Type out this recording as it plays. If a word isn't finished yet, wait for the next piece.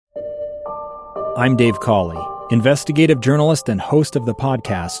I'm Dave Cawley, investigative journalist and host of the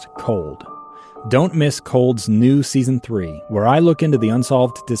podcast Cold. Don't miss Cold's new Season 3, where I look into the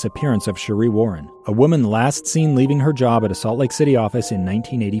unsolved disappearance of Sheree Warren, a woman last seen leaving her job at a Salt Lake City office in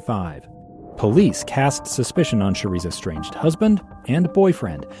 1985. Police cast suspicion on Sheree's estranged husband and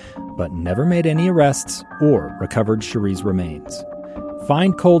boyfriend, but never made any arrests or recovered Sheree's remains.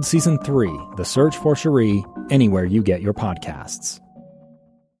 Find Cold Season 3, The Search for Sheree, anywhere you get your podcasts.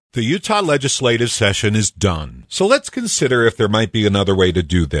 The Utah legislative session is done, so let's consider if there might be another way to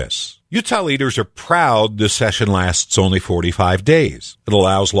do this. Utah leaders are proud the session lasts only 45 days. It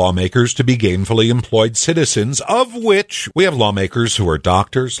allows lawmakers to be gainfully employed citizens, of which we have lawmakers who are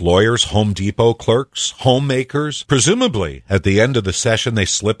doctors, lawyers, Home Depot clerks, homemakers. Presumably, at the end of the session, they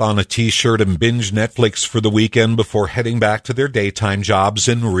slip on a t-shirt and binge Netflix for the weekend before heading back to their daytime jobs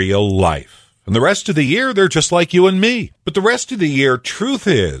in real life. And the rest of the year, they're just like you and me. But the rest of the year, truth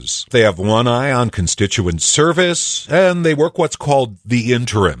is, they have one eye on constituent service, and they work what's called the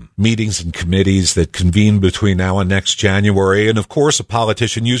interim, meetings and committees that convene between now and next January. And of course, a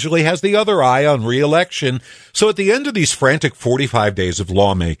politician usually has the other eye on re-election. So at the end of these frantic 45 days of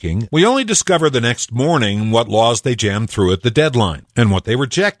lawmaking, we only discover the next morning what laws they jammed through at the deadline and what they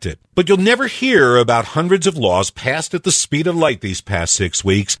rejected. But you'll never hear about hundreds of laws passed at the speed of light these past 6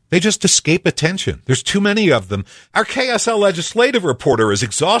 weeks. They just escape attention. There's too many of them. Our KSL legislative reporter is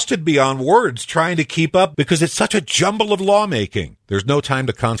exhausted beyond words trying to keep up because it's such a jumble of lawmaking. There's no time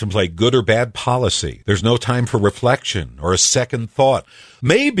to contemplate good or bad policy. There's no time for reflection or a second thought.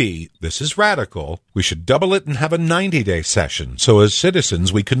 Maybe, this is radical, we should double it and have a 90-day session so as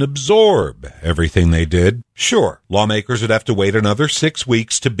citizens we can absorb everything they did. Sure, lawmakers would have to wait another 6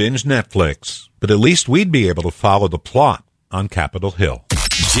 weeks to binge Netflix, but at least we'd be able to follow the plot on Capitol Hill.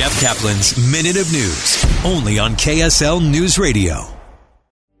 Jeff Kaplan's Minute of News, only on KSL News Radio.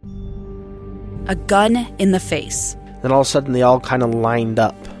 A gun in the face. Then all of a sudden they all kind of lined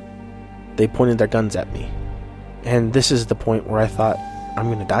up. They pointed their guns at me. And this is the point where I thought, I'm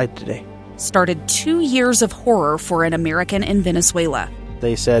going to die today. Started 2 years of horror for an American in Venezuela.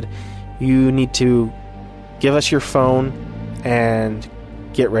 They said, you need to give us your phone and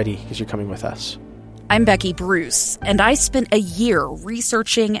get ready because you're coming with us. I'm Becky Bruce, and I spent a year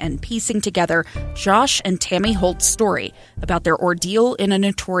researching and piecing together Josh and Tammy Holt's story about their ordeal in a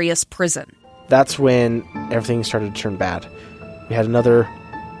notorious prison. That's when everything started to turn bad. We had another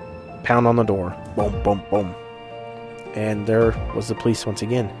pound on the door. Boom, boom, boom. And there was the police once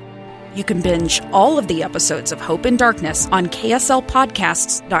again. You can binge all of the episodes of Hope and Darkness on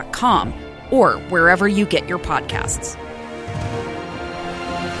KSLPodcasts.com or wherever you get your podcasts.